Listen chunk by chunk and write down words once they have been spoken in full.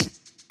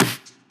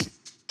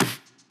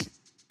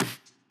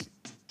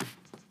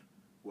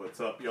What's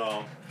up,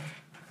 y'all?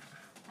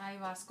 Ahí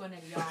vas con el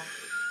y'all.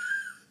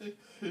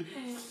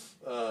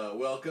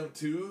 Welcome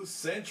to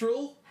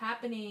Central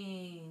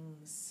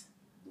Happenings.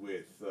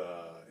 with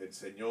El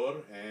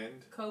Señor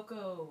and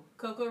Cocorito.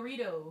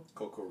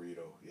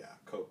 Cocorito. Yeah,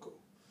 Coco.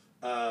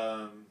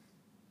 How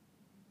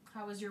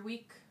was your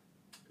week?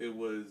 It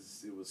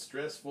was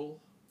stressful,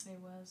 It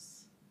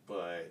was.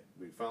 but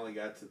we finally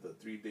got to the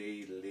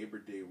 3-day Labor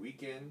Day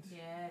weekend.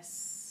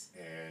 Yes.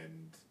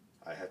 And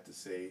I have to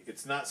say,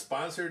 it's not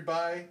sponsored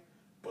by,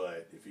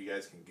 but if you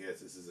guys can guess,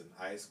 this is an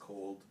ice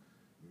cold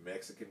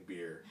Mexican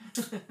beer.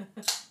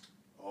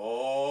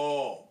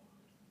 Oh,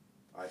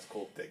 ice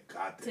cold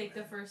Tecate. Take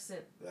man. the first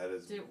sip. That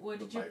is What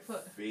did you my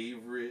put?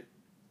 favorite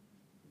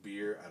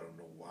beer. I don't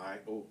know why.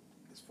 Oh,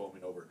 it's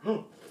foaming over.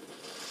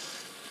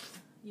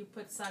 You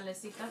put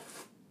salecita.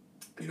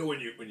 You know when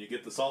you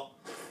get the salt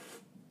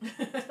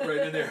right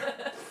in there.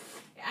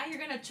 Yeah, you're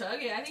gonna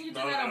chug it. I think you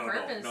did that on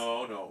purpose.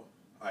 No.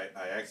 I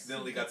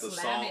accidentally got the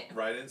slam salt it.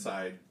 right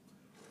inside.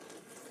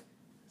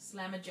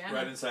 Slam a jam.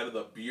 Right inside of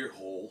the beer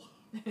hole.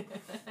 And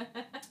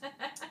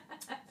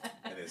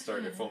it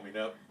started foaming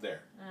up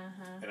there.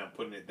 And I'm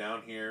putting it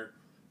down here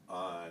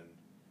on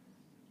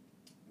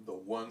the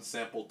one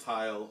sample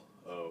tile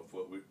of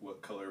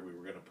what color we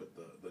were going to put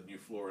the new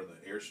floor in the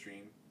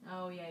Airstream.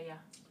 Oh, yeah.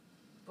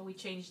 But we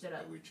changed it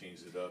up. We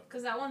changed it up.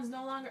 Because that one's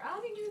no longer... I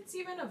don't think it's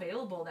even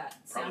available, that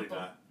Probably sample.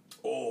 not.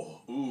 Oh,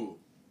 ooh.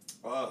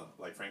 Oh,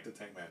 like Frank the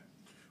Tank Man.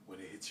 When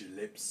it hits your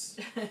lips.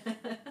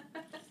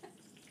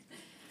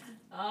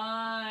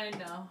 I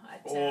know. I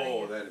tell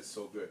Oh, you. that is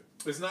so good.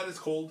 It's not as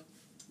cold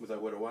as I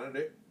would have wanted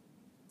it.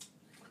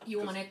 You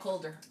want it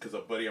colder. Because a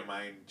buddy of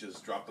mine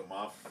just dropped them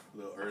off a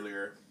little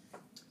earlier.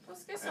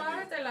 Pues que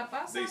suave te la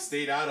pasas. They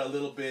stayed out a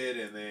little bit,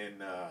 and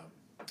then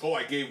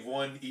I gave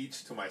one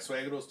each to my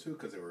suegros too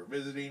because they were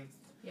visiting.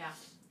 Yeah.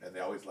 And they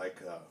always like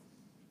The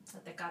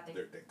Tecate.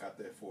 their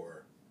Tecate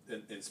for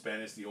in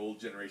Spanish. The old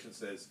generation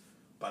says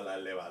 "para la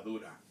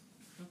levadura."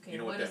 Okay. You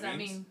know what what does that that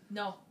means? mean?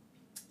 No.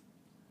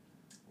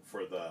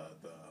 For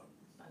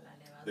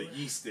the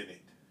yeast in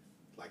it,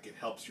 like it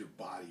helps your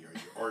body or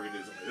your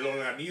organism. El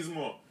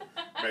organismo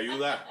me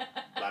ayuda.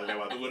 La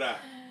levadura.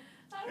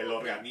 El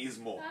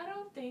organismo. I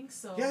don't think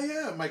so.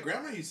 Yeah. My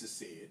grandma used to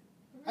say it.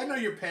 I know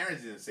your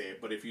parents didn't say it,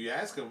 but if you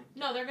ask them,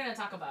 No, they're gonna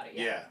talk about it.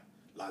 Yeah.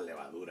 la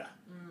levadura.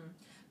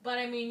 But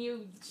I mean,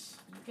 you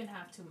can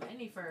have too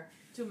many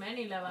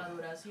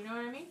levaduras. You know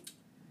what I mean?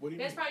 What do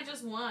you It's mean? probably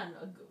just one,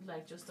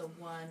 like just a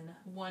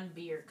one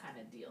beer kind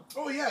of deal.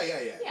 Oh yeah.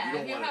 Yeah,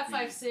 don't if you wanna have be-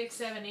 5, 6,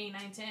 7, 8,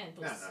 9, 10.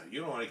 No, you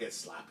don't want to get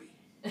sloppy.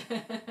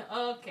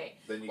 Okay.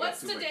 Then you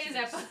What's got too much today's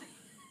juice.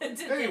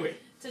 episode? Anyway.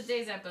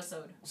 Today's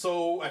episode.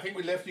 So I think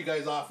we left you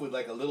guys off with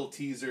like a little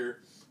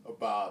teaser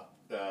about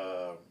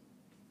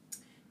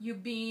You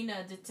being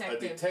a a detective.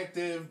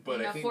 detective, but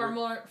in I a think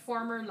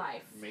former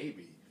life.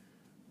 maybe,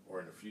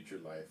 or in a future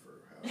life, or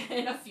how.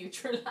 In a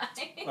future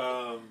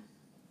life.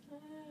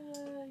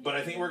 But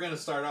I think we're going to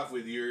start off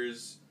with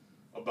yours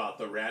about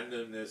the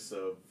randomness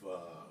of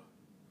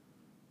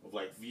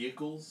like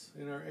vehicles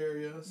in our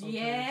area. Sometimes.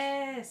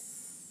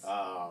 Yes.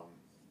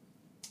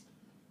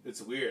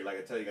 It's weird. Like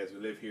I tell you guys, we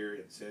live here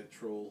in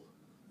Central,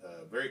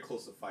 very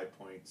close to 5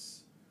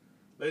 Points.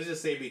 Let's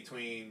just say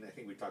between. I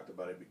think we talked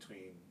about it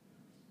between.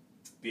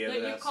 Piedras.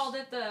 You called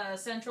it the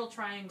Central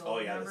Triangle. Oh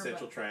yeah, remember? the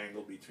Central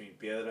Triangle between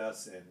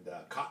Piedras and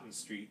Cotton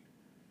Street.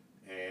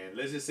 And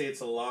let's just say it's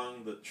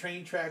along the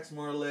train tracks,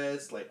 more or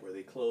less, like where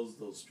they close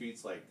those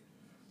streets, like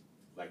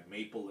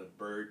Maple and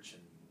Birch,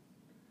 and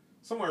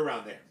somewhere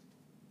around there.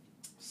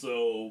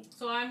 So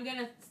I'm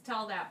gonna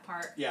tell that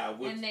part. Yeah,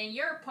 and then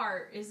your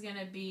part is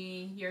gonna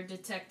be your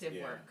detective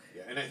work.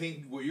 Yeah, and I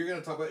think what you're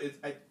gonna talk about is,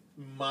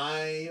 my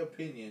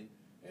opinion,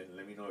 and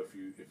let me know if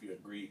you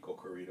agree,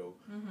 Cocorito,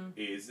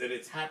 is that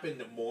it's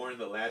happened more in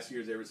the last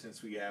years ever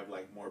since we have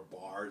like more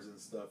bars and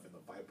stuff in the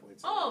 5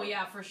 Points. Oh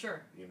yeah, for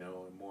sure. You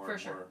know, and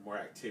more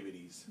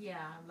activities. Yeah,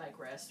 like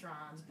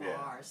restaurants, bars,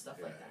 Yeah, stuff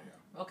like that.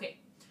 Yeah. Okay,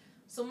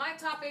 so my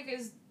topic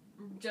is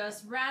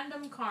just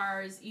random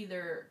cars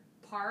either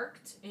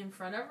parked in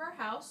front of our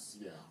house,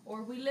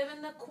 or we live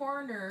in the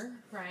corner,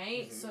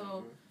 right?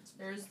 So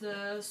there's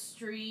the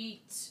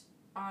street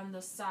on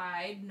the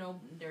side,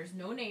 there's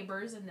no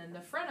neighbors, and then the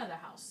front of the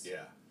house.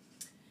 Yeah.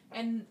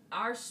 And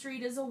our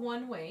street is a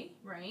one-way,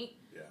 right?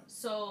 Yeah.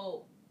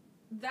 So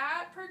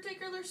that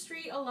particular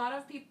street, a lot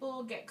of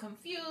people get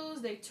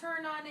confused. They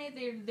turn on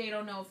it. They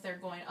don't know if they're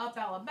going up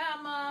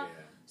Alabama.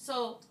 Yeah.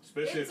 So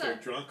especially if they're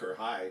drunk or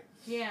high.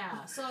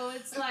 Yeah. So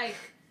it's like,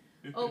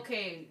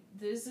 okay,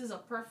 this is a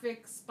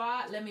perfect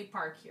spot. Let me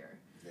park here.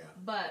 Yeah.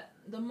 But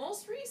the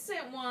most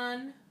recent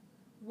one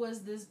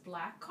was this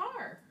black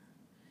car.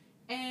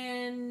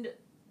 And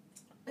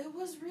it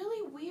was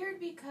really weird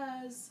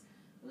because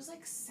it was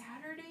like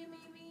Saturday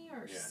maybe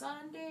or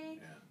Sunday.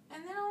 Yeah.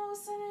 And then all of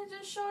a sudden it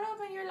just showed up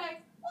and you're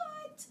like,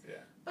 what? Yeah.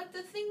 But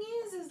the thing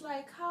is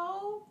like,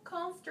 how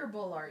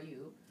comfortable are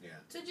you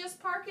to just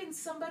park in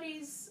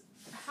somebody's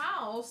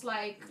house?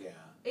 Like,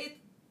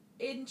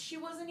 and she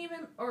wasn't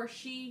even, or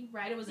she,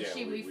 right? It was a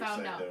she, we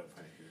found out.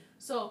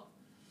 So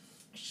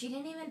she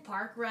didn't even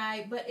park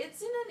right, but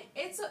it's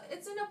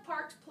in a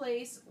parked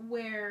place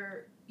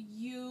where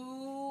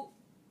you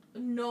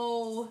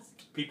know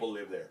people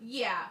live there.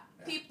 Yeah,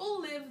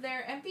 people live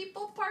there and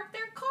people park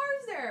their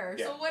cars there.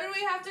 Yeah. So what do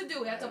we have to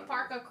do? We have to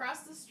park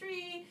across the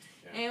street,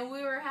 and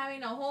we were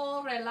having a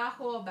whole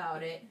relajo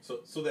about it.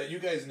 So that you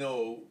guys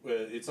know,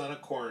 it's on a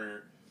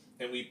corner,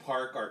 and we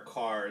park our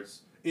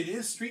cars. It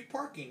is street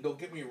parking, don't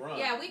get me wrong.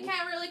 Yeah, we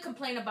can't really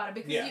complain about it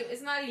because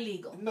it's not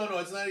illegal. No,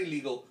 it's not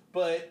illegal.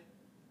 But,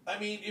 I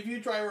mean, if you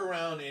drive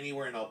around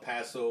anywhere in El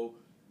Paso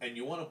and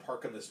you want to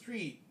park on the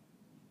street,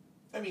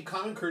 I mean,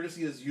 common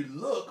courtesy is you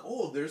look,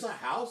 oh, there's a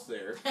house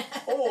there.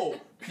 Oh,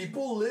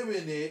 people live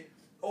in it.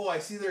 Oh, I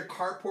see their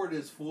carport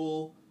is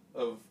full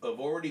of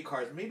already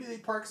cars. Maybe they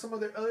park some of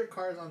their other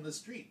cars on the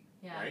street.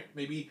 Yeah. Right?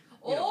 Maybe.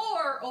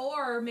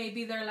 Or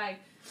maybe they're like,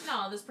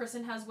 no, this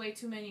person has way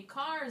too many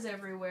cars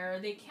everywhere.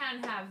 They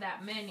can't have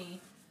that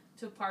many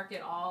to park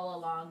it all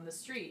along the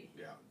street.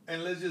 Yeah.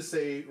 And let's just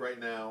say right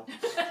now,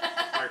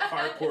 our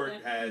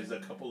carport has a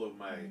couple of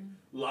my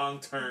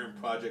long-term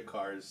project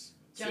cars.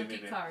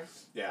 Junky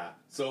cars. Yeah.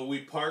 So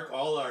we park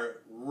all our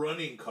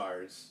running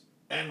cars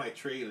and my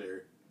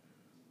trailer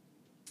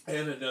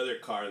and another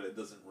car that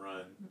doesn't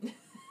run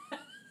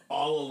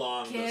all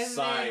along the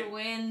side.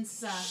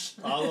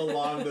 All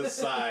along the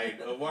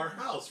side of our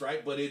house,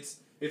 right? But it's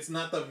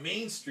not the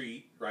main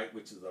street, right,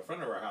 which is the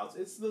front of our house.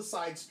 It's the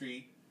side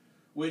street,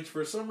 which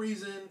for some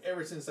reason,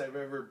 ever since I've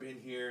ever been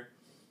here,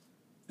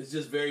 is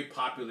just very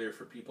popular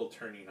for people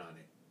turning on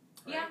it.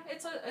 Right? Yeah,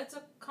 it's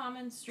a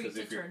common street to turn.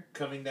 Because if you're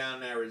coming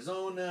down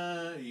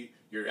Arizona,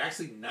 you're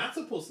actually not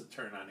supposed to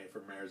turn on it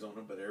from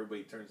Arizona, but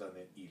everybody turns on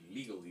it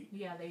illegally.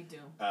 Yeah, they do.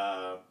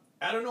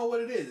 I don't know what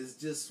it is. It's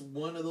just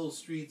one of those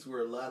streets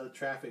where a lot of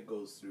traffic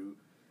goes through.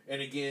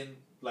 And again,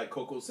 like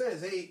Coco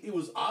says, hey, it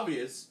was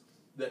obvious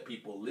that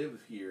people live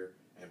here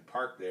and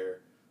park there,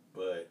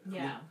 but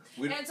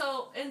and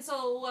so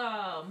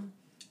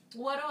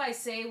what do I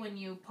say when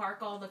you park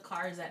all the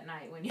cars at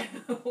night? When you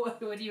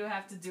what do you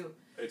have to do?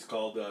 It's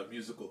called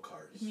musical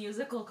cars.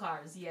 Musical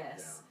cars, yes.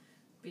 Yeah.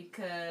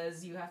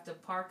 Because you have to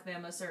park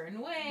them a certain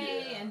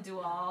way and do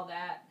all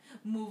that.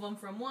 Move them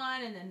from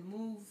one and then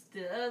move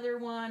the other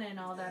one and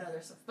all that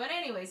other stuff. But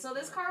anyway, so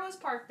this car was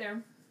parked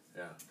there.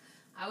 Yeah.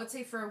 I would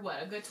say for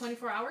what, a good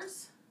 24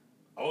 hours?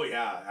 Oh,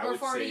 yeah. Or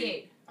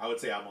 48? I would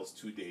say almost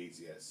 2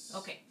 days, yes.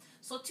 Okay.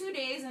 So 2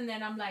 days, and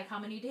then I'm like, how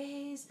many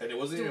days? And it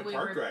wasn't even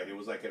parked right. It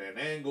was like at an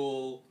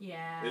angle.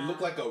 Yeah. It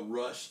looked like a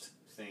rushed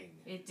thing.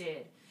 It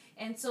did.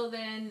 And so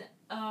then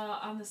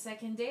on the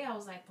second day, I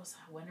was like,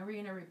 when are we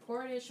going to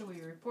report it? Should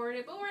we report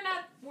it? But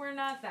we're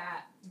not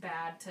that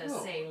bad to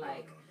say,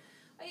 like... No.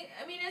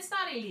 I mean, it's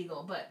not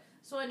illegal, but...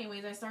 So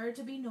anyways, I started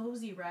to be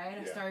nosy, right?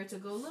 I started to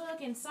go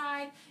look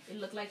inside. It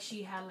looked like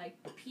she had, like,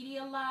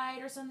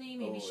 Pedialyte or something.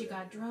 Maybe she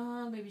got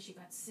drunk. Maybe she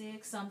got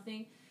sick,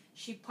 something.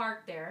 She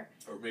parked there.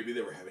 Or maybe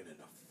they were having an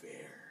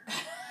affair.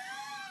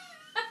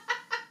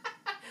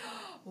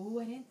 Oh,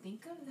 I didn't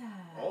think of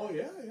that. Oh,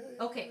 yeah.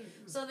 Okay,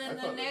 so then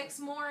the next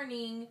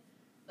morning,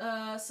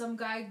 some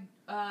guy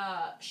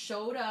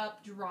showed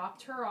up,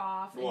 dropped her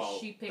off, and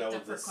she picked up her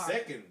car. That was the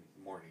second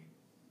morning.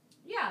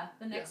 Yeah,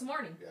 the next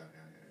morning. Yeah.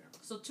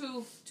 So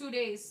two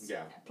days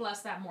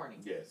plus that morning.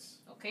 Yes.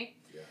 Okay?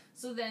 Yeah.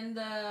 So then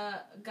the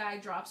guy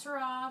drops her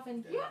off,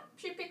 and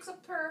she picks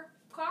up her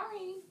car,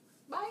 and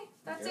bye.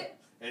 That's it.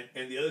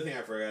 And the other thing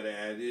I forgot to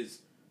add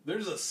is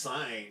there's a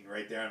sign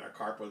right there on our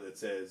carport that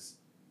says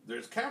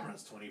there's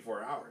cameras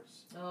 24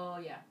 hours. Oh,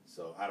 yeah.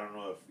 So I don't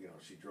know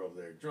if she drove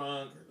there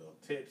drunk or a little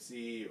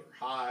tipsy or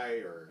high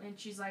or... And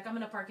she's like, I'm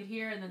going to park it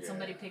here and then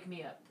somebody pick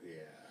me up. Yeah.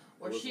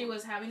 Or she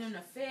was having an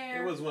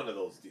affair. It was one of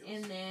those deals.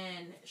 And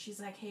then she's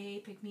like,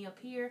 hey, pick me up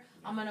here.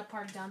 I'm going to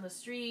park down the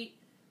street.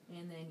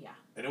 And then,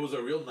 And it was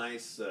a real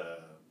nice...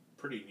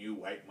 pretty new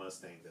white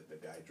Mustang that the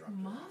guy dropped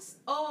her off.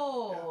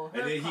 Oh,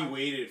 and then he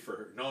waited for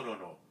her.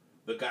 No.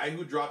 The guy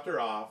who dropped her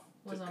off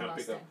to come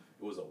pick up,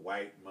 it was a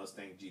white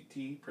Mustang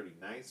GT, pretty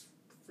nice,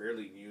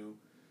 fairly new.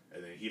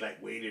 And then he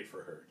waited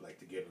for her,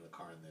 to get in the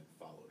car and then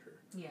followed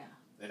her. Yeah.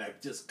 And I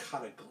just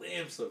caught a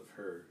glimpse of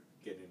her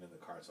getting in the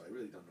car, so I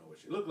really don't know what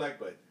she looked like,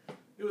 but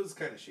it was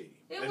kind of shady.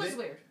 It was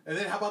weird. And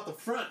then how about the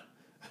front?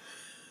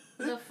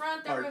 The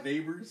front. Our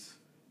neighbors.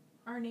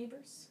 Our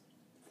neighbors?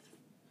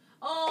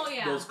 Oh,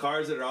 yeah. Those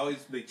cars that are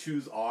always, they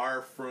choose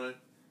our front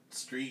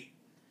street.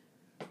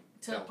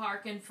 To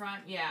park in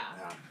front, yeah.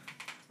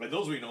 But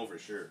those we know for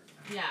sure.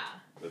 Yeah.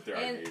 That they're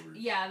our neighbors.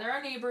 Yeah, they're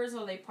our neighbors,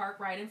 so they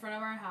park right in front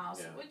of our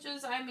house, which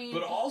is,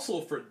 But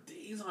also for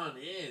days on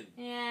end.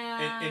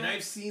 Yeah. And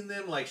I've seen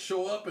them,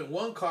 show up in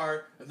one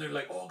car, and they're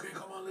like, oh, okay,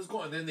 come on, let's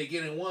go. And then they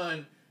get in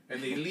one,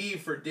 and they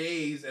leave for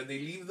days, and they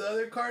leave the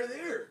other car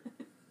there.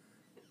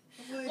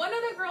 Like, one of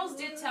the girls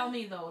did tell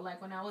me, though,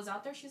 when I was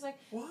out there, she's like,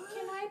 what?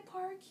 Can I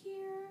park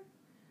here?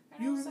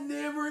 And you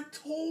never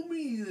told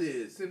me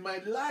this in my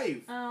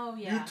life. Oh,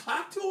 yeah. You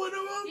talked to one of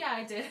them? Yeah,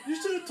 I did.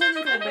 You should have told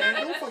me, man.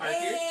 Don't fucking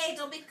Hey,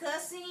 don't be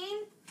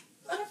cussing.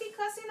 Don't be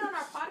cussing on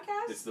our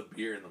podcast. It's the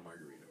beer and the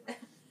margarita.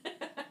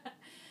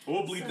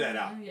 We'll bleep that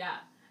out. Yeah.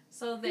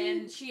 So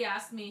then she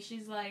asked me,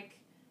 she's like,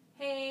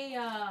 hey,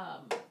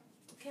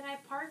 can I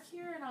park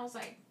here? And I was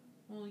like,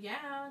 well, yeah.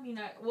 I mean,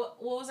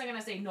 what was I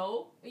gonna say?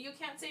 No, you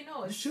can't say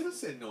no. You should have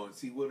said no and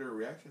see what her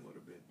reaction would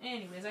have been.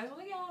 Anyways, I was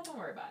like, yeah, don't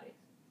worry about it.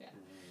 Yeah.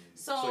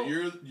 So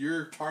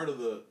you're part of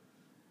the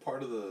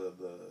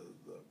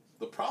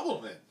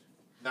problem then.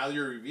 Now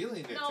you're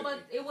revealing it. No, but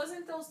it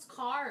wasn't those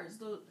cars.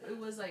 It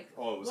was like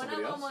one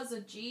of them was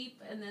a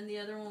Jeep, and then the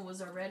other one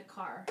was a red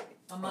car,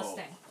 a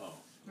Mustang.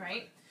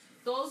 Right.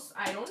 Those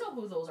I don't know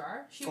who those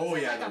are. She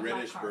was like the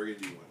reddish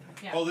burgundy one.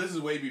 Yeah. Oh, this is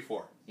way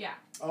before. Yeah.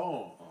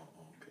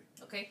 Okay.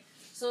 Okay.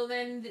 So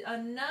then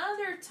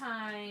another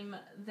time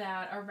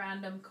that a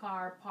random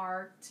car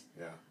parked.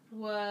 Yeah.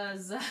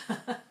 Was.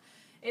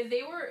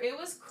 It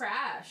was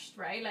crashed,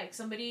 right? Like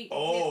somebody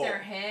hit their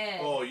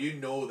head. Oh, you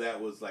know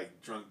that was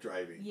like drunk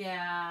driving.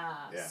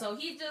 Yeah. So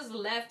he just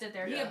left it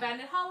there. Yeah. He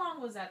abandoned. How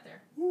long was that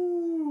there?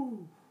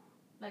 Woo.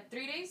 Like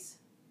 3 days?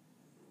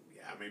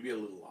 Yeah, maybe a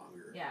little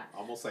longer. Yeah.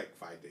 Almost like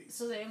 5 days.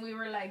 So then we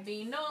were like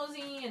being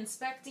nosy,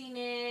 inspecting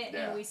it,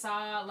 and we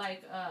saw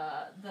like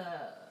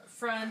the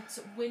front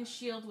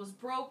windshield was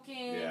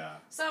broken. Yeah.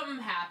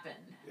 Something happened.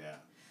 Yeah.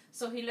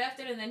 So he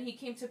left it, and then he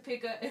came to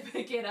pick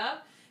it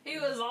up. He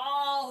was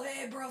all,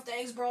 hey, bro,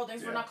 thanks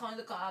for not calling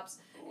the cops.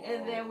 Oh.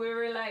 And then we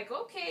were like,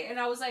 okay. And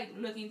I was like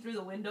looking through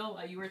the window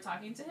while you were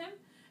talking to him.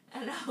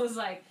 And I was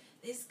like,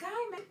 this guy,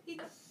 man, he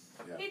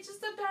just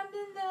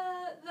abandoned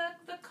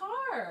the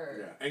car.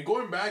 Yeah. And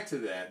going back to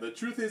that, the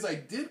truth is I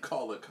did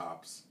call the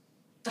cops.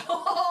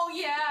 Oh,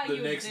 yeah,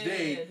 the next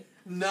day.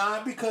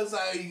 Not because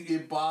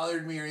it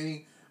bothered me or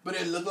anything, but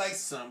it looked like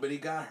somebody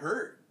got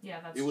hurt.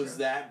 Yeah, that's true. It was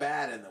that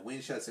bad. And the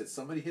windshield said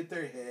somebody hit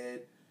their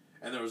head.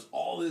 And there was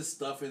all this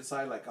stuff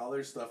inside, like all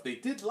their stuff. They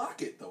did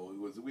lock it, though. It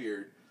was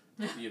weird,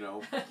 you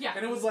know. Yeah.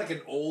 And it was like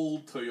an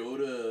old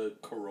Toyota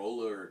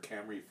Corolla or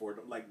Camry Ford,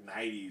 like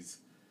 90s.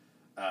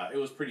 It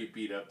was pretty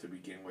beat up to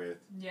begin with.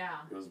 Yeah.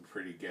 It was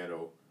pretty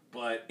ghetto.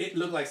 But it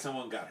looked like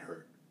someone got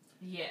hurt.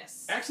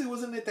 Yes. Actually,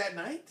 wasn't it that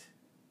night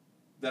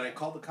that I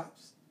called the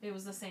cops? It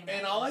was the same night.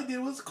 And all I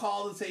did was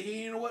call and say,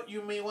 hey, you know what?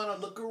 You may want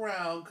to look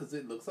around because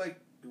it looks like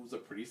it was a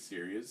pretty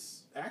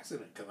serious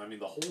accident. Because, I mean,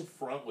 the whole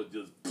front was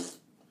just...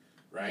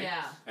 Right?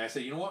 Yeah. And I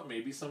said, you know what?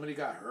 Maybe somebody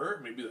got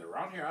hurt. Maybe they're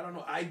around here. I don't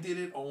know. I did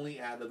it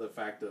only out of the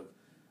fact of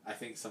I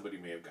think somebody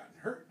may have gotten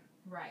hurt.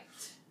 Right.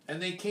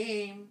 And they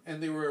came,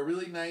 and they were a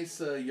really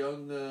nice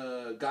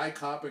young guy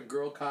cop and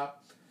girl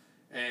cop.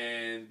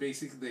 And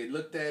basically they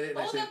looked at it. And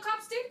I said, the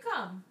cops did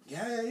come.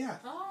 Yeah.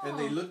 Oh. And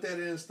they looked at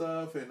it and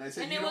stuff. And I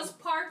said, and it was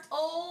parked.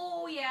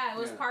 Oh, yeah. It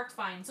was parked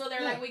fine. So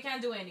they're like, we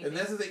can't do anything. And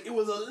that's the thing. It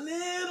was a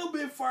little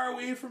bit far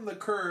away from the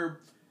curb.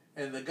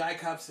 And the guy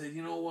cop said,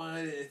 you know what,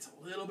 it's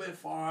a little bit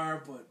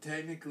far, but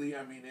technically,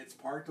 I mean, it's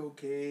parked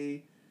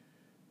okay.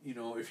 You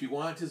know, if you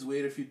want, just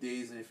wait a few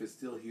days, and if it's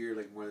still here,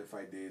 like more than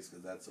 5 days,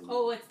 because that's a little...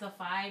 Oh, it's the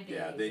 5 days.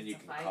 Yeah, then you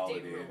can call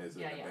it in as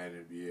an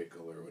abandoned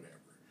vehicle or whatever.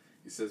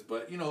 He says,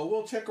 but, you know,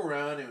 we'll check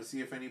around and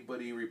see if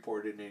anybody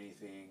reported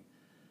anything.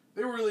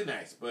 They were really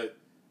nice, but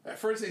at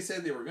first they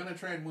said they were going to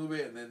try and move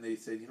it, and then they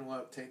said, you know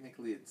what,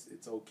 technically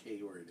it's okay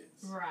where it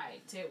is.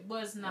 Right. It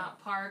was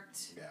not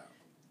parked... Yeah.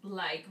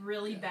 Like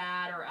really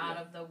bad or out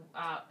of the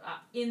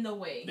in the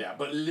way. Yeah,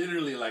 but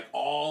literally like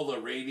all the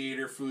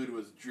radiator fluid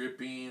was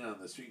dripping on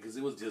the street because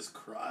it was just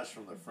crushed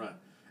from the front.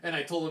 And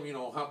I told them, you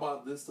know, how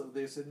about this?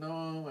 They said,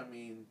 no, I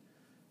mean,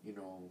 you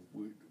know,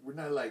 we're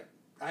not like,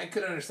 I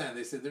could understand.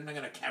 They said they're not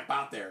going to camp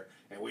out there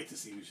and wait to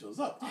see who shows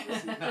up.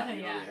 Obviously not.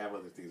 You know, they have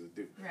other things to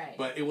do. Right.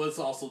 But it was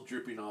also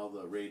dripping all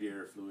the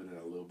radiator fluid and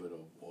a little bit of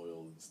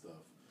oil and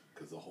stuff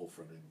because the whole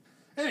front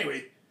end.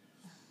 Anyway.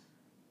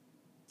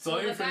 So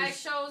the guy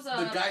shows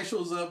up. The guy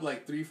shows up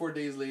like 3-4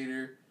 days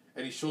later,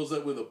 and he shows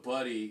up with a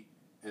buddy,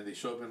 and they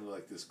show up in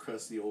like this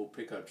crusty old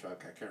pickup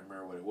truck. I can't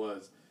remember what it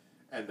was.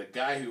 And the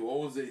guy who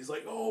owns it, he's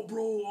like, "Oh,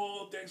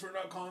 bro, thanks for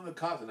not calling the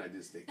cops." And I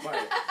just stay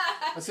quiet.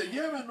 I said,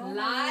 "Yeah, man, no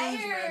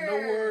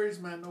worries,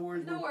 man. No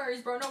worries,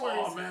 bro. No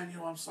worries. Oh, man, you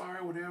know, I'm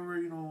sorry, whatever,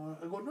 you know."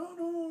 I go,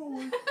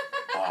 "No.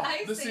 Oh,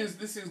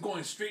 this is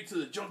going straight to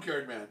the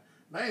junkyard, man."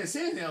 And I didn't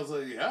say anything. I was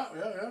like,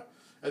 "Yeah."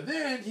 And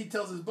then he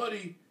tells his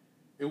buddy.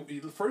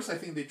 First, I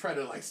think they tried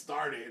to like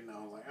start it, and I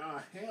was like,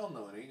 "Oh, hell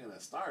no, it ain't gonna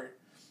start."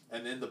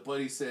 And then the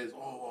buddy says,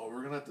 "Oh, well,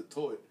 we're gonna have to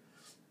tow it."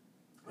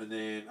 And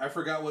then I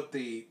forgot what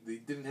they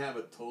didn't have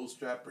a tow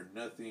strap or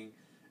nothing.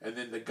 And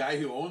then the guy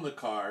who owned the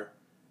car,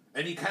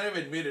 and he kind of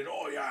admitted,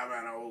 "Oh yeah,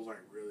 man, I was like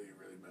really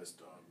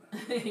messed up,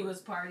 man." He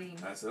was partying.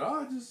 And I said,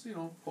 "Oh, just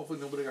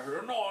hopefully nobody got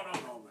hurt." No,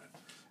 man.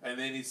 And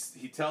then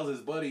he tells his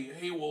buddy,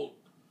 "Hey, we'll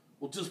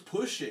just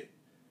push it."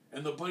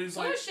 And the buddy's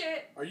like, "Push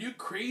it? Are you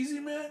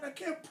crazy, man? I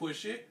can't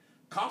push it.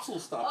 Cops will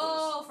stop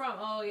us."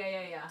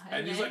 Yeah.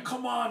 And he's like,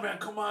 "Come on, man,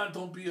 come on,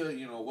 don't be a,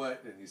 you know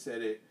what?" And he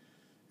said it.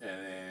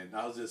 And then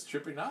I was just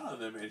tripping out on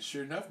them. And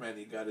sure enough, man,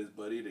 he got his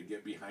buddy to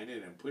get behind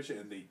it and push it.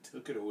 And they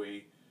took it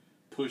away,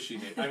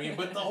 pushing it. I mean,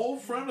 but the whole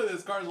front of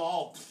this car is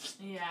all...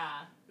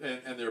 Yeah.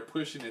 And they're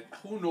pushing it.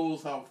 Who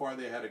knows how far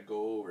they had to go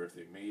or if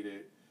they made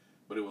it.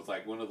 But it was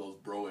like one of those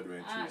bro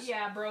adventures.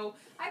 Yeah, bro.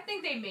 I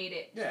think they made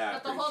it. Yeah.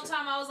 But the whole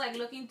time I was like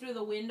looking through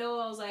the window,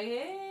 I was like,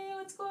 hey,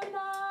 what's going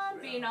on?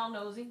 Yeah. being all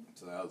nosy.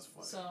 So that was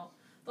fun. So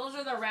those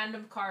are the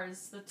random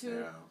cars. The two.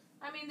 Yeah.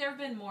 I mean, there have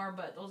been more,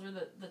 but those are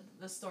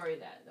the story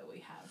that we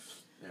have.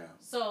 Yeah.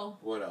 So.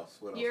 What else?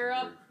 What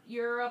else?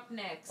 You're up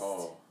next.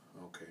 Oh,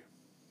 okay.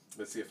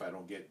 Let's see if I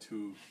don't get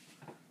too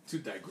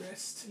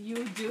digressed.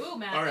 You do,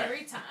 man. All right.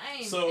 Every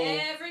time. So,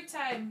 every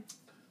time.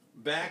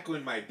 Back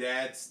when my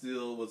dad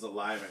still was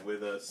alive and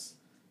with us,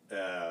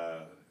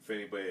 if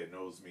anybody that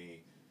knows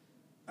me,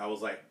 it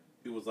was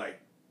like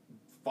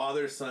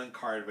father-son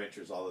car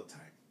adventures all the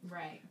time.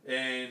 Right.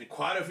 And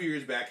quite a few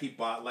years back, he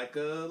bought like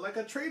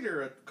a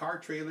trailer, a car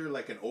trailer,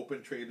 like an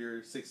open trailer,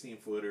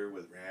 16-footer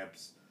with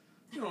ramps.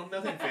 You know,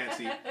 nothing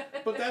fancy.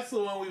 But that's the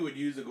one we would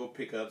use to go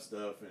pick up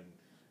stuff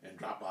and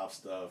drop off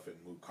stuff and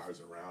move cars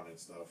around and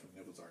stuff. And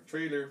it was our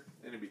trailer,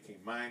 and it became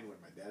mine when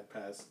my dad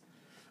passed.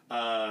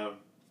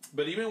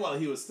 But even while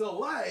he was still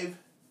alive,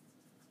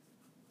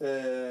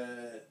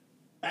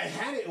 I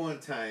had it one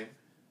time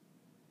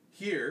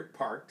here,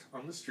 parked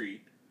on the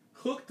street,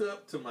 hooked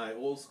up to my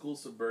old school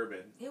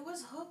Suburban. It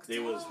was hooked up.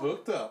 It was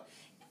hooked up.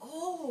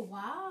 Oh,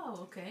 wow.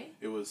 Okay.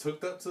 It was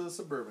hooked up to the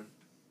Suburban.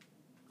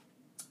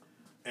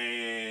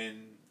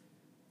 And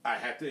I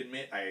have to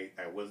admit, I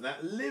was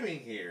not living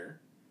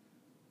here,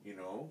 you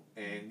know.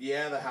 And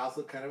yeah, the house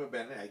looked kind of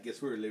abandoned. I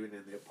guess we were living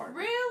in the apartment.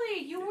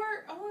 Really? You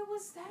were? Oh, it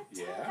was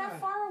that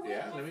far away?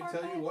 Yeah, let me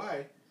tell you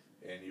why.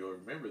 And you'll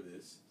remember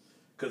this.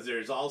 Because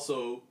there's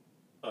also,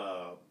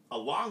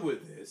 along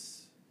with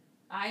this...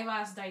 I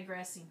was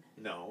digressing.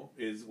 No,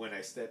 is when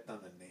I stepped on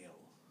the nail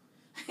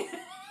in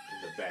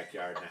the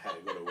backyard and I had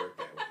to go to work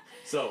that way.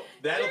 So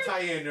that'll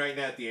tie in right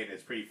now at the end.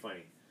 It's pretty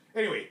funny.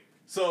 Anyway,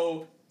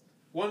 so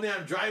one day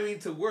I'm driving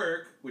to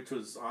work, which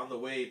was on the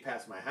way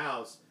past my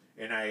house,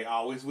 and I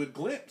always would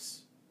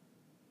glimpse.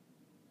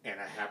 And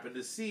I happened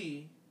to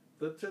see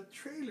that the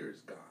trailer's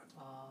gone.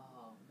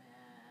 Oh,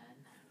 man.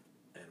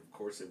 And of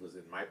course it was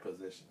in my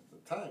possession at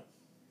the time.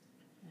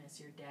 And it's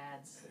your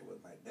dad's. It was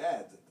my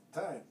dad's at the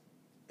time.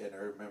 And I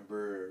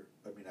remember,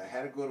 I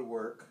had to go to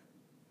work,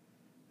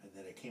 and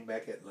then I came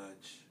back at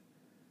lunch,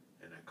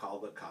 and I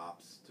called the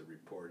cops to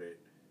report it,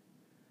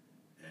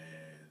 and,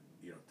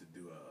 to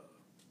do a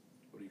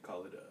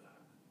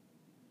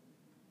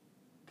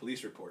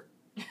police report.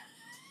 And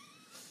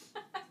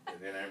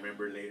then I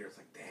remember later, it's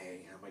like,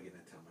 dang, how am I going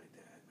to tell my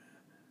dad,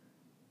 man?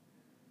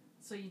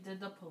 So you did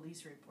the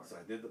police report. So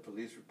I did the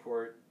police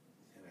report,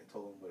 and I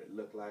told him what it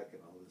looked like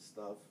and all this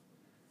stuff.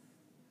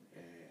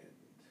 And,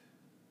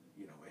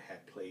 it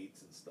had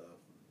plates and stuff.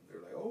 And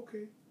they're like,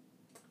 okay.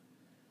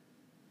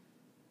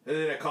 And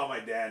then I call my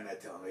dad and I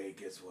tell him, hey,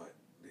 guess what?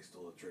 They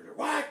stole the trailer.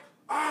 What?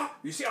 Ah!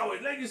 You see how I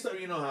let you stuff?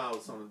 You know how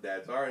some of the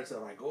dads are. And so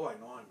I'm like, oh, I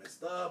know I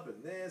messed up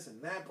and this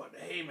and that. But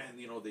hey, man,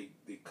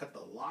 they cut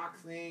the lock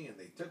thing and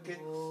they took it.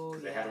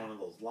 Because they had one of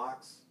those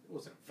locks. It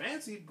wasn't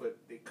fancy, but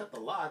they cut the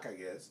lock, I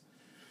guess.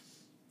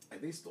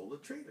 And they stole the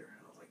trailer.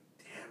 And I was like,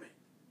 damn it.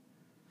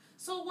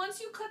 So once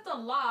you cut the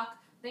lock,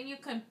 then you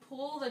can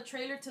pull the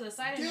trailer to the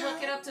side and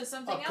hook it up to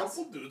something else?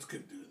 A couple dudes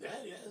could do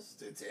that, yes.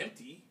 It's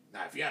empty.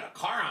 Now, if you had a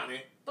car on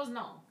it, but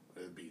no.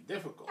 It'd be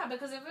difficult. Yeah,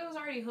 because if it was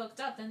already hooked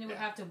up, then they would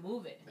have to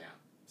move it. Yeah.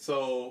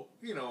 So,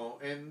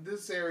 in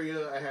this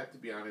area, I have to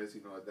be honest,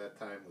 at that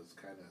time was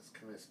kind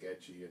of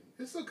sketchy, and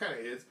it still kind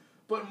of is,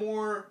 but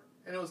more,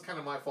 and it was kind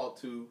of my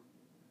fault too,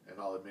 and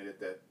I'll admit it,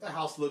 that the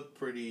house looked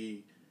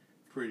pretty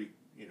bad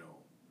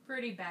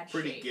shape.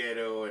 Pretty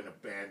ghetto and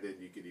abandoned,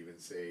 you could even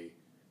say,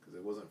 because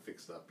it wasn't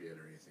fixed up yet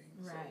or anything.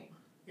 Right.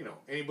 So,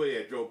 anybody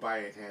that drove by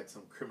and had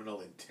some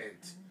criminal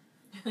intent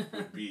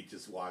would be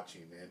just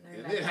watching.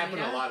 And it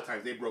happened a lot of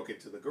times. They broke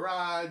into the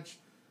garage.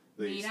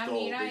 They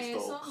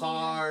stole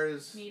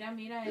cars.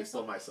 They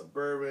stole my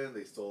Suburban.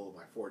 They stole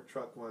my Ford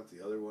truck once,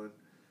 the other one.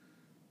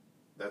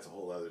 That's a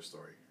whole other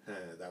story.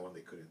 That one,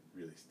 they couldn't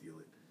really steal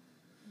it.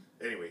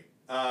 Anyway.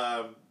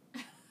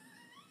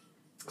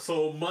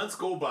 So months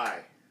go by,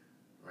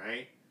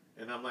 right?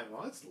 And I'm like,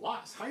 well, it's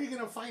lost. How are you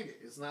going to find it?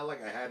 It's not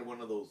like I had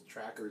one of those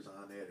trackers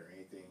on it or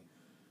anything.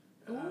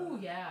 Ooh,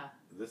 yeah.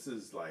 This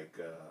is like...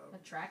 a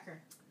tracker.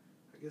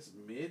 I guess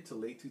mid to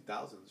late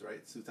 2000s,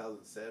 right?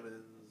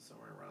 2007,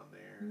 somewhere around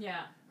there.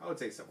 Yeah. I would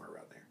say somewhere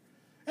around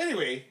there.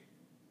 Anyway,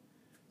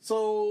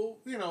 so,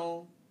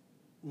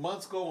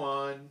 months go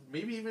on,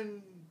 maybe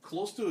even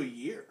close to a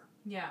year.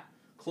 Yeah.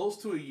 Close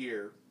to a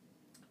year.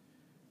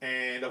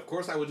 And, of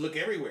course, I would look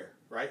everywhere,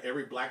 right?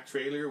 Every black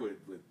trailer with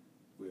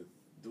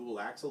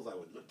dual axles, I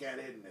would look at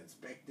it and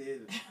inspect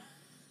it.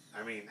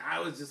 And, I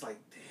was just like,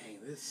 dang,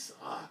 this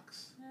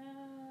sucks.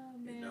 Oh,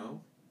 man.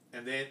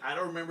 And then, I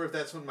don't remember if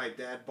that's when my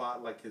dad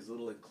bought, like, his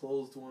little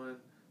enclosed one.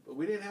 But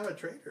we didn't have a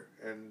trailer.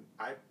 And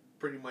I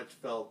pretty much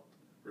felt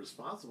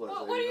responsible.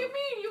 Well, what do you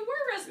mean? You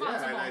were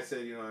responsible. Yeah, and I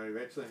said,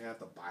 eventually I'm going to have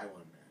to buy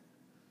one,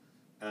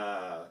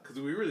 man. Because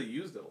we really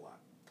used it a lot.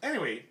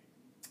 Anyway,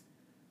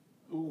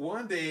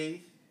 one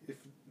day,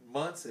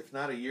 months, if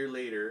not a year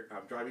later,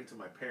 I'm driving to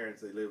my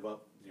parents. They live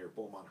up near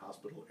Beaumont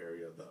Hospital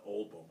area, the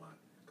old Beaumont,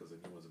 because the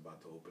new one's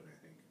about to open, I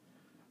think.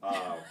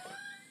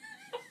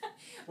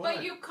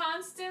 But you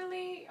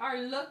constantly are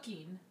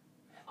looking.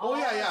 Oh,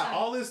 yeah.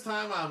 All this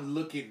time I'm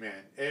looking,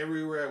 man.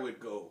 Everywhere I would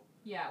go.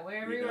 Yeah,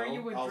 wherever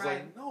you would drive. I was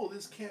like, no,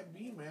 this can't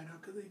be, man. How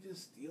could they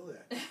just steal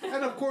that?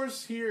 And of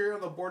course, here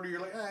on the border, you're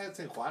like, it's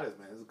in Juarez,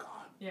 man. It's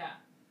gone. Yeah.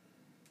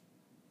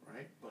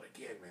 Right? But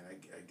again, man,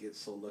 I get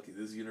so lucky.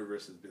 This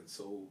universe has been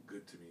so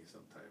good to me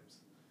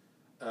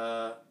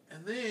sometimes.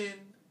 And then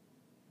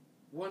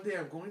one day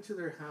I'm going to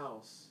their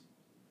house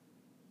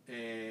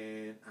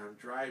and I'm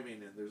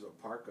driving and there's a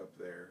park up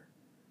there.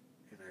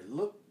 And I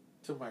look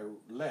to my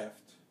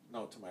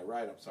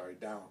right, I'm sorry,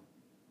 down.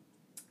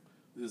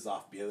 This is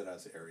off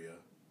Piedras area,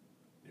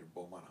 near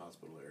Beaumont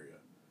Hospital area.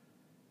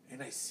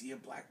 And I see a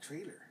black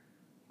trailer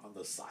on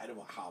the side of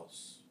a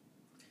house.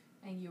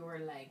 And you were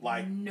like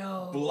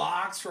no.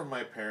 Blocks from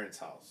my parents'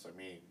 house. I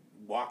mean,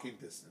 walking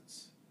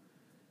distance.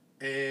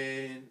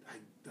 And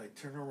I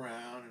turn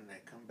around and I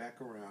come back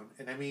around.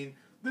 And I mean,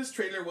 this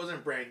trailer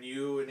wasn't brand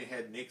new and it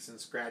had nicks and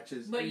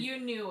scratches. But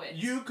you knew it.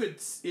 You could,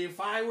 if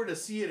I were to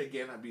see it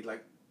again, I'd be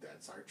like,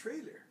 that's our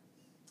trailer.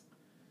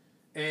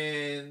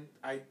 And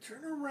I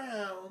turn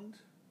around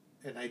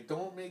and I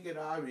don't make it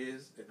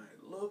obvious and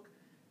I look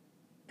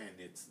and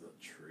it's the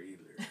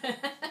trailer.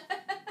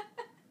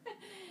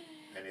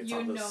 And it's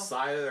on the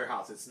side of their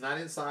house. It's not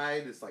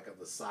inside, it's like on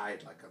the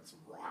side, like on some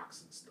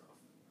rocks and stuff.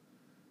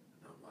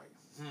 And I'm like,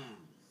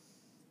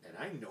 And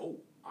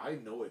I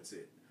know it's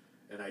it.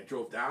 And I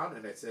drove down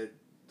and I said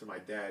to my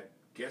dad,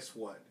 guess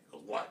what? He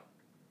goes, what?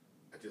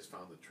 I just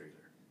found the trailer.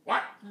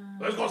 What?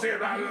 Let's go see it.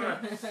 Blah, blah,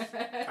 blah.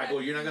 I go,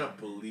 you're not going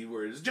to believe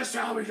where it is. Just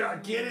tell me,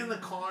 John. Get in the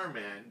car,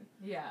 man.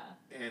 Yeah.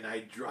 And I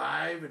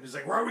drive, and he's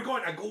like, where are we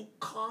going? I go,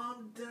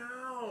 calm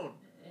down.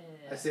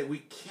 I said, we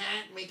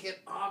can't make it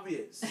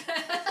obvious.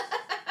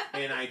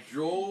 And I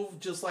drove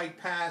just like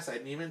past. I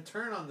didn't even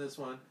turn on this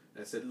one.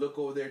 And I said, look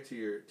over there to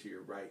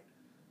your right.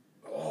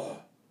 Oh,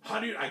 how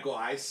do you? I go,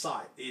 I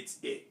saw it. It's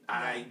it. Yeah.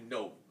 I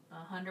know.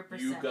 100%.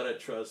 You got to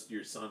trust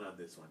your son on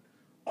this one.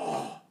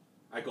 Oh,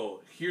 I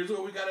go, here's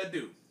what we got to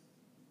do.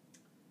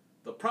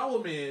 The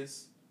problem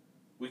is,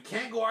 we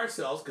can't go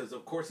ourselves because,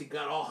 of course, he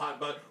got all hot.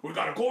 But we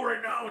got to go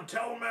right now and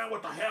tell him, man,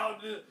 what the hell.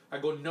 I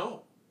go,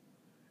 no.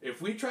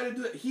 If we try to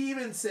do that, he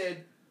even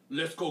said,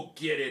 let's go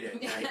get it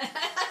at night.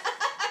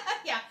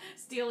 Yeah,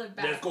 steal it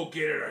back. Let's go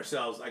get it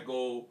ourselves. I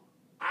go,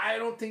 I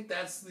don't think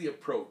that's the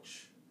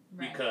approach.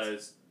 Right.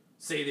 Because,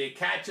 say they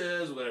catch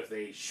us, what if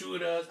they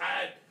shoot us?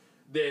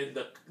 Then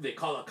they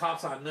call the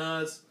cops on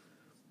us.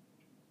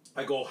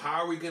 I go,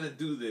 how are we going to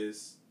do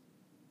this?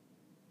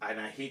 And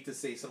I hate to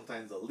say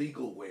sometimes the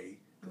legal way,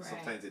 because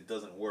sometimes it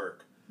doesn't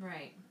work.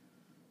 Right.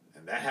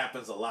 And that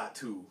happens a lot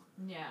too.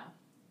 Yeah.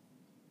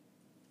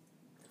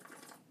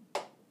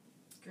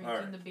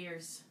 Drinking the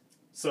beers.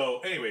 So,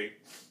 anyway,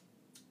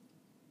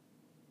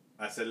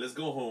 I said, let's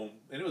go home.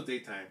 And it was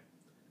daytime.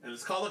 And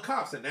let's call the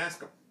cops and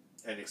ask them.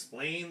 And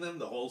explain them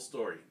the whole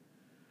story.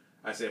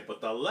 I said, but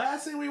the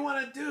last thing we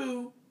want to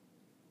do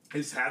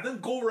is have them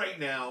go right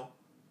now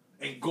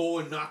and go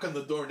and knock on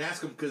the door and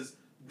ask them, because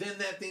then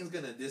that thing's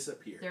going to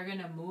disappear. They're going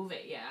to move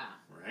it, yeah.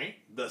 Right?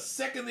 The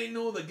second they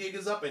know the gig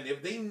is up, and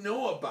if they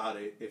know about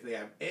it, if they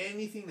have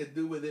anything to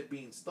do with it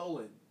being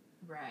stolen,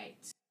 right,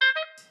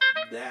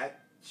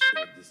 that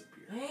should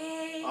disappear.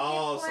 Hey,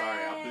 oh,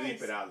 sorry. I'll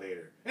bleep it out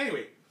later.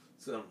 Anyway,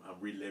 so I'm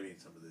reliving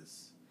some of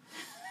this.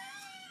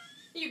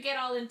 You get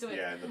all into it.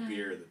 Yeah, and the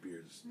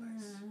beer's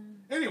nice.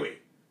 Anyway,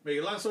 make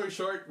a long story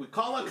short, we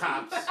call the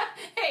cops.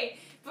 Hey,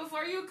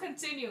 before you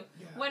continue,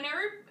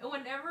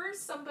 whenever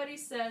somebody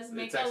says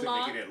it's actually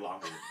making it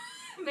longer.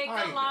 Make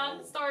a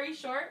long story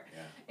short,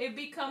 it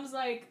becomes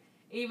like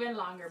even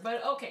longer.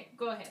 But okay,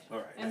 go ahead. All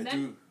right, and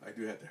I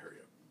do have to hurry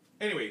up.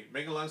 Anyway,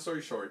 make a long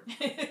story short,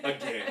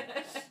 again,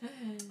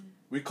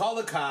 we call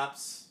the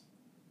cops.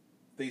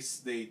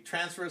 They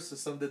transfer us to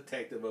some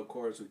detective, of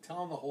course. We tell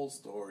them the whole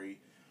story.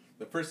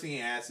 The first thing he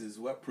asks is,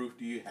 what proof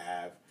do you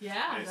have?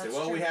 Yeah, and I said,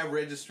 well, true. We have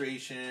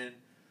registration.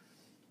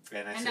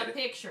 And a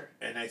picture.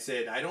 And I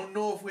said, I don't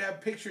know if we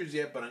have pictures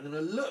yet, but I'm going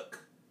to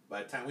look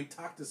by the time we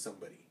talk to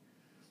somebody.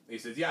 He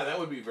says, yeah, that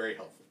would be very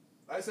helpful.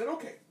 I said,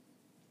 okay.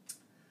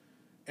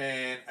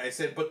 And I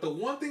said, but the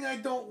one thing I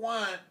don't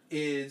want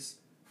is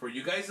for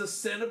you guys to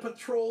send a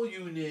patrol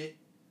unit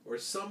or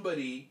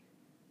somebody,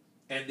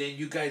 and then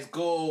you guys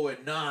go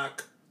and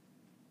knock,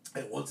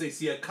 and once they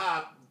see a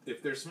cop,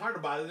 if they're smart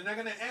about it, they're not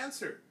going to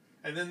answer.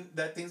 And then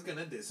that thing's going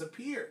to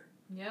disappear.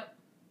 Yep.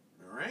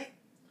 All right?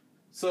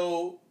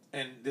 So,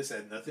 and this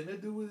had nothing to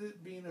do with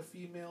it being a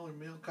female or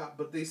male cop,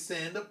 but they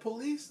send a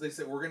police. They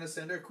said, we're going to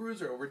send a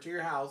cruiser over to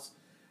your house,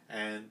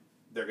 and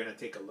they're going to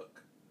take a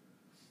look.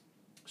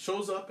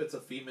 Shows up, it's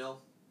a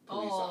female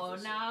police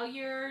officer. Oh, now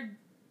you're...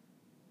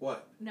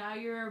 What? Now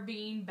you're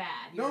being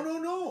bad.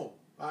 No.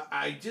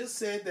 I just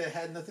said that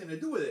had nothing to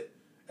do with it.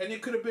 And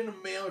it could have been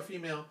a male or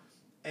female.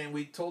 And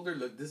we told her,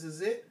 look, this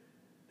is it.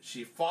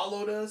 She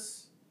followed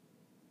us.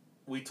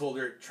 We told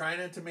her, try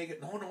not to make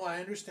it... No, I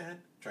understand.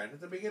 Try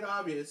not to make it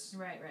obvious.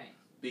 Right.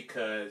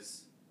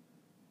 Because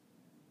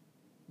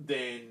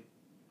then...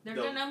 They're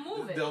going to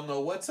move it. They'll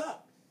know what's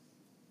up.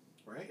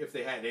 Right? If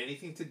they had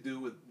anything to do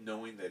with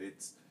knowing that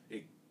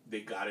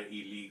they got it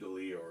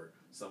illegally or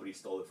somebody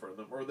stole it from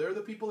them or they're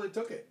the people that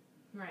took it.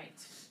 Right.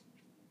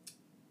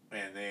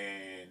 And then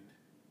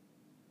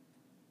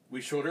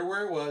We showed her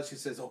where it was. She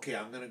says, okay,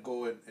 I'm going to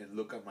go and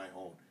look on my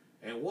own.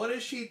 And what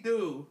does she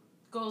do?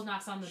 Goes,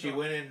 knocks on the door. She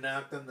went and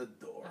knocked on the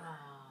door.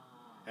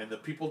 And the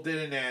people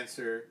didn't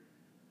answer.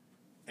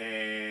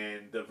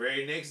 And the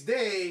very next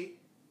day,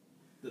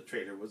 the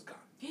trailer was gone.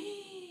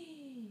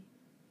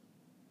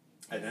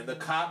 And then the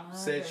cop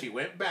said she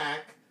went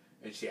back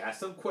and she asked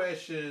some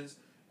questions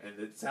and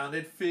it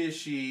sounded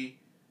fishy.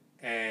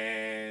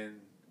 And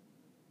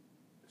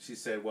she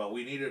said, well,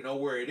 we need to know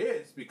where it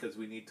is because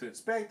we need to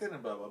inspect it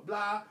and blah, blah,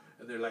 blah.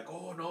 And they're like,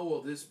 oh, no,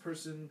 well, this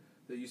person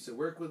that used to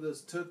work with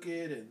us took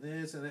it and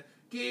this and that.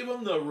 Gave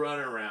them the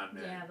runaround,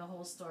 man. Yeah, the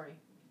whole story.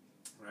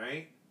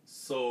 Right?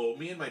 So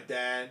me and my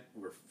dad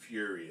were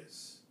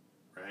furious,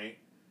 right?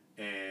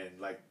 And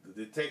like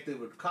the detective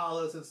would call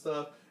us and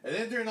stuff. And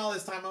then during all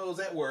this time I was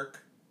at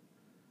work.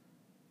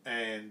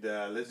 And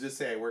let's just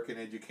say I work in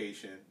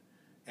education.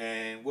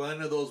 And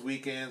one of those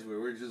weekends where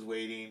we're just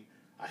waiting,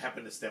 I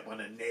happened to step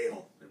on a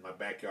nail in my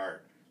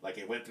backyard. Like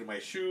it went through my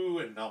shoe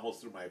and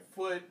almost through my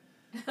foot.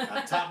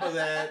 On top of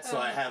that, so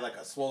I had like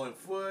a swollen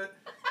foot.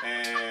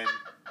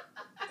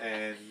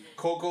 And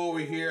Coco over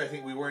here, I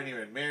think we weren't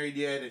even married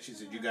yet, and she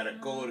said, you gotta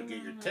go to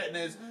get your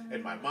tetanus.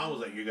 And my mom was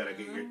like, you gotta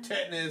get your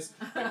tetanus.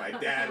 And my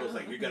dad was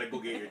like, you gotta go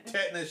get your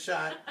tetanus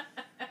shot.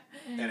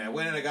 And I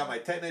went and I got my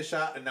tetanus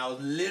shot, and I was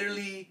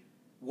literally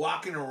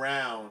walking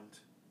around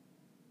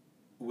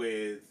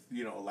with,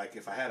 you know, like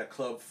if I had a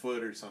club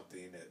foot or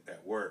something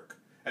at work.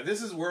 And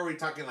this is where we're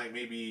talking like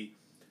maybe,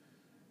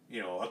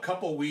 you know, a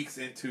couple weeks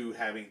into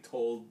having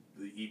told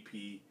the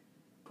EP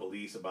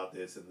police about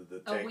this and the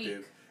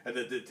detective. And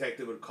the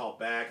detective would call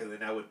back, and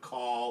then I would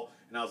call,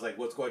 and I was like,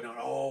 what's going on?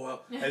 Oh,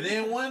 well. And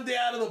then one day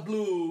out of the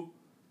blue,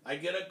 I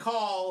get a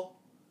call,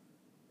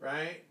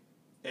 right?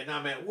 And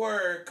I'm at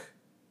work,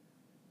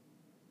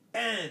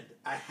 and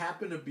I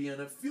happen to be on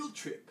a field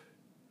trip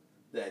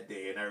that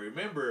day. And I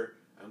remember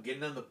I'm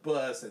getting on the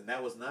bus, and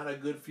that was not a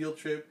good field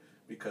trip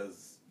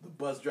because the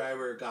bus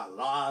driver got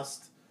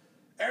lost.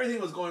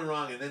 Everything was going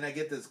wrong, and then I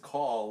get this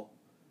call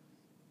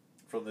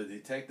from the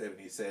detective,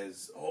 and he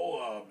says,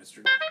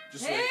 Mr.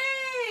 Just hey,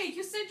 wait.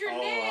 You said your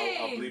name.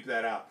 I'll bleep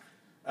that out.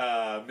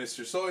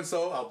 Mr.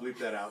 So-and-so, I'll bleep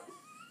that out.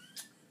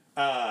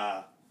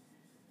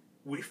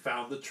 We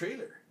found the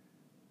trailer.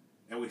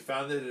 And we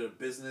found it at a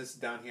business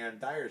down here on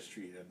Dyer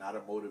Street, an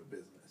automotive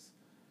business.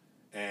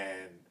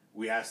 And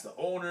we asked the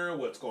owner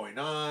what's going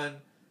on.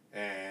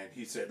 And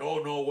he said, oh,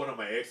 no, one of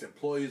my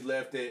ex-employees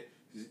left it.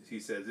 He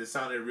says, it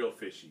sounded real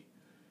fishy.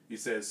 He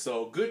says,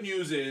 so good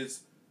news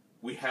is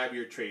we have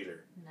your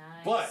trailer.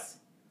 Nice. But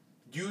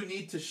you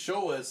need to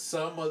show us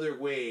some other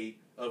way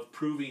of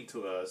proving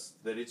to us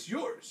that it's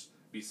yours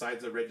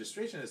besides the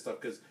registration and stuff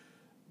because,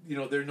 you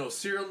know, there's no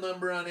serial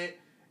number on it.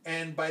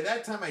 And by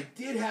that time, I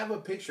did have a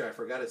picture. I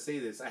forgot to say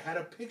this. I had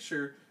a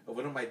picture of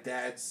one of my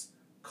dad's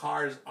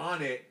cars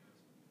on it.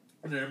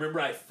 And I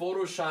remember I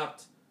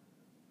photoshopped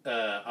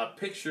a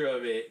picture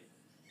of it,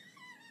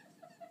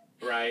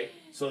 right?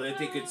 So that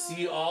they could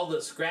see all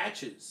the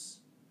scratches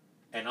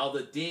and all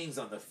the dings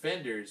on the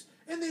fenders.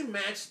 And they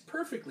matched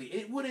perfectly.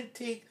 It wouldn't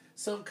take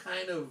some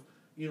kind of,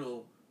 you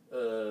know,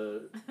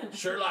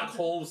 Sherlock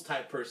Holmes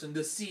type person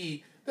to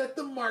see that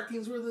the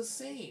markings were the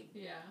same.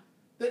 Yeah.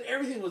 That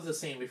everything was the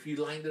same if you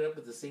lined it up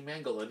at the same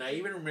angle. And I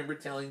even remember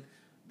telling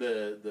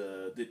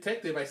the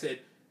detective, I said,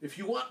 if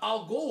you want,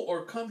 I'll go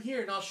or come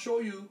here and I'll show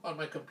you on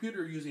my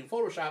computer using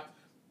Photoshop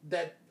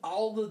that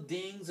all the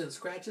dings and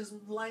scratches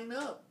line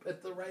up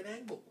at the right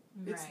angle.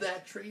 Right. It's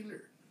that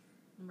trailer.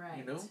 Right.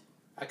 You know?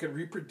 I can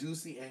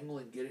reproduce the angle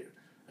and get it.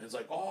 And it's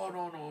like, oh,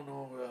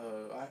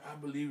 no, I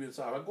believe it's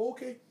out. I go,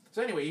 okay.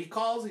 So anyway, he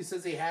calls, he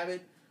says they have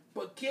it.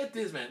 But get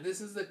this, man,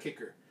 this is the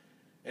kicker.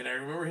 And I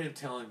remember him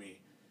telling me,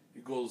 he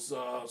goes,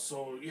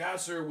 so, yeah,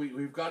 sir,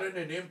 we've got it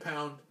in an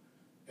impound,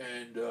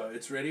 and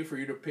it's ready for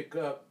you to pick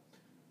up.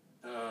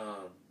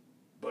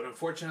 But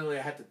unfortunately,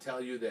 I had to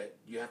tell you that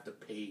you have to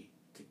pay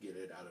to get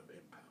it out of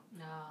impound.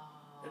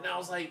 No. And I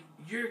was like,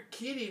 you're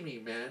kidding me,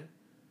 man.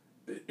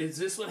 Is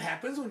this what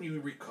happens when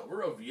you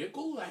recover a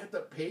vehicle? I have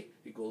to pay?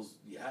 He goes,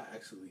 yeah,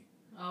 actually.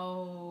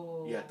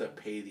 Oh. You have to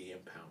pay the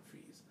impound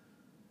fees.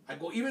 I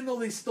go, even though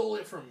they stole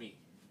it from me.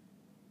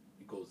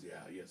 He goes,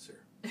 yeah, yes, sir.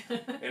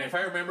 And if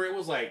I remember, it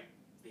was like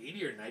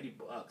 $80 or $90,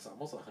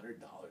 almost $100, man.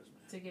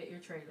 To get your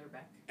trailer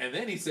back. And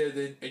then he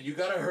said, and you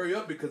got to hurry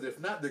up because if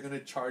not, they're going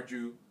to charge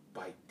you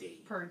by day.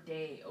 Per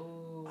day.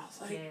 Oh. I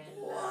was like,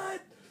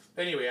 what?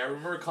 Anyway, I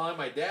remember calling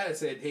my dad and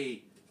said,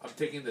 hey, I'm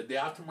taking the day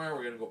off tomorrow.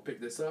 We're going to go pick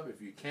this up.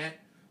 If you can't,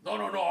 no,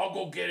 I'll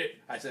go get it.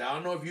 I said, I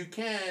don't know if you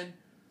can.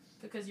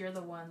 Because you're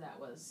the one that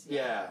was.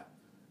 Yeah.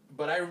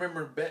 But I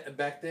remember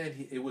back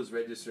then, it was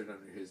registered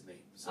under his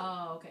name. So.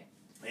 Oh, okay.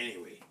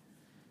 Anyway.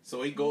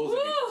 So he goes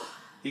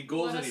he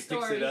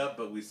picks it up,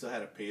 but we still had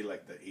to pay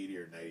like the $80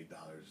 or $90.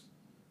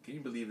 Can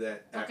you believe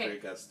that? After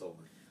it got stolen.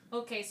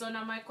 Okay, so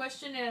now my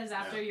question is,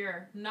 after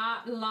your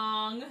not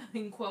long,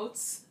 in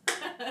quotes,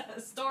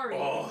 story.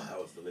 Oh,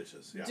 that was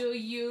delicious. Yeah.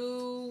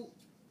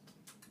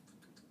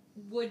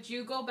 Would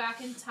you go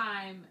back in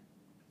time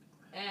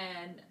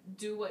and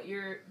do what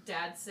your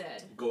dad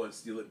said? Go and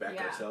steal it back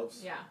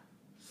ourselves? Yeah.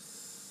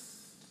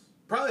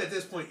 Probably at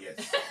this point,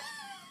 yes.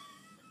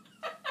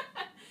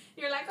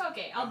 You're like,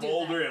 okay, I'll I'm do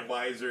older that. and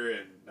wiser,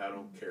 and I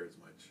don't care as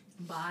much.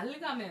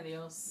 Válgame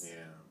Dios. Yeah.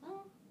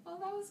 Oh, well,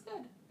 that was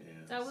good. Yeah.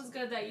 That was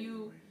good that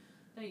you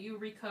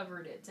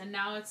recovered it, and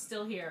now it's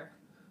still here.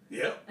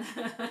 Yep.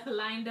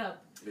 Lined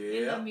up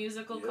in the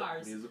musical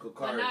cars. Musical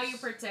cars. But now you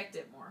protect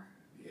it more.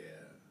 Yeah.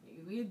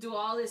 You do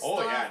all this stuff.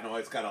 stuff. Oh, yeah, no,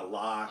 it's got a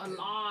lock.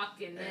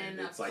 And then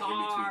it's a like car.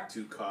 in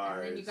between two cars.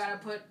 And then you gotta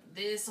put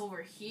this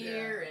over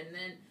here, and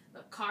then the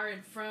car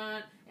in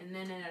front, and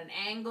then at an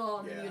angle,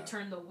 and then you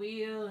turn the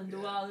wheel and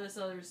do all this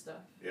other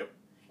stuff. Yep.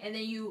 And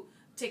then you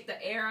take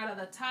the air out of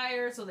the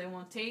tire so they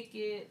won't take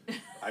it.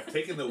 I've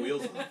taken the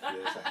wheels off.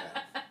 Yes, I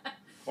have.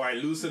 Or I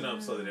loosen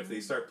them so that if they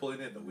start pulling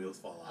it, the wheels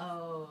fall off.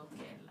 Oh,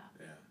 okay.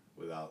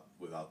 Yeah,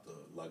 without the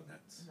lug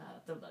nuts.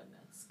 Not the lug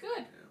nuts. Good.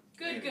 Yeah.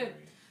 Good, anyway, good.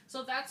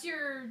 So that's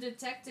your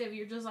detective.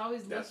 You're just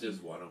always looking. That's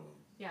just one of them.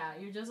 Yeah,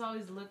 you're just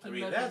always looking. I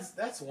mean, looking.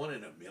 that's 1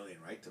 in a million,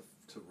 right?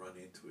 To run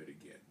into it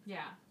again. Yeah.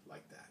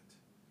 Like that.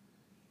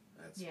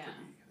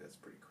 That's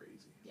pretty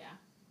crazy. Yeah.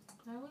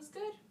 That was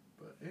good.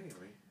 But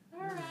anyway.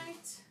 All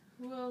right.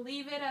 We'll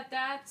leave it at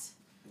that.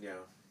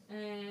 Yeah.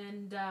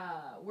 And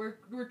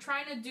we're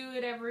trying to do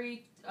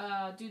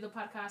it do the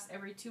podcast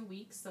every 2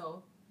 weeks,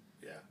 so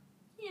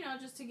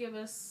just to give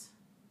us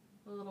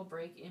a little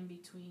break in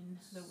between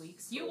the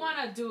weeks. So, you want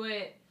to do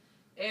it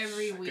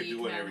every week. I could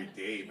do it every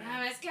day, man.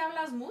 Yeah, es que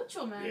hablas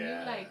mucho, man.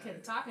 Yeah. You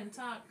can talk,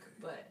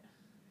 but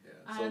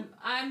so,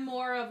 I'm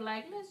more of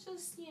like, let's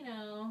just do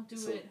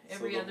it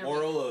every other week. The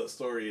moral of the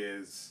story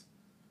is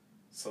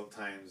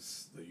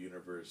sometimes the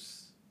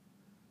universe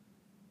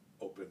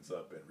opens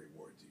up and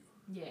rewards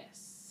you.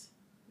 Yes,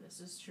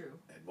 this is true.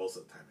 And most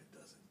of the time it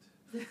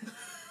doesn't.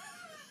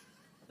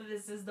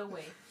 This is the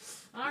way.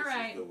 All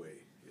right. This is the way.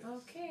 Yes.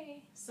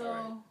 Okay,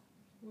 so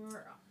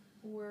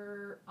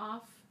we're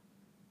off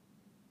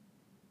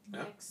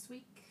next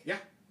week. Yeah.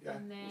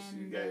 And then we'll see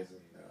you guys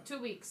in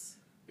 2 weeks.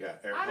 Yeah,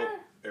 I hope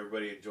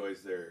everybody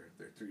enjoys their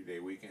 3-day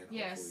weekend.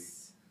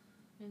 Yes.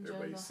 Enjoy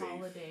everybody's the safe.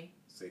 holiday.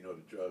 Say no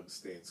to drugs,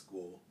 stay in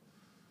school.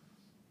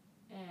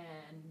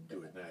 And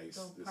do it nice.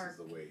 This is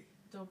the way.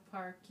 Don't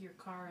park your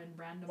car in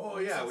random places. Oh,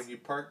 yeah, when you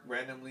park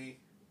randomly,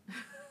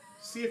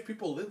 see if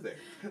people live there.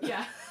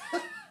 Yeah.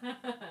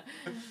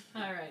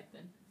 All right,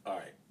 then. All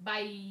right.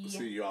 Bye.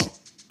 See you all.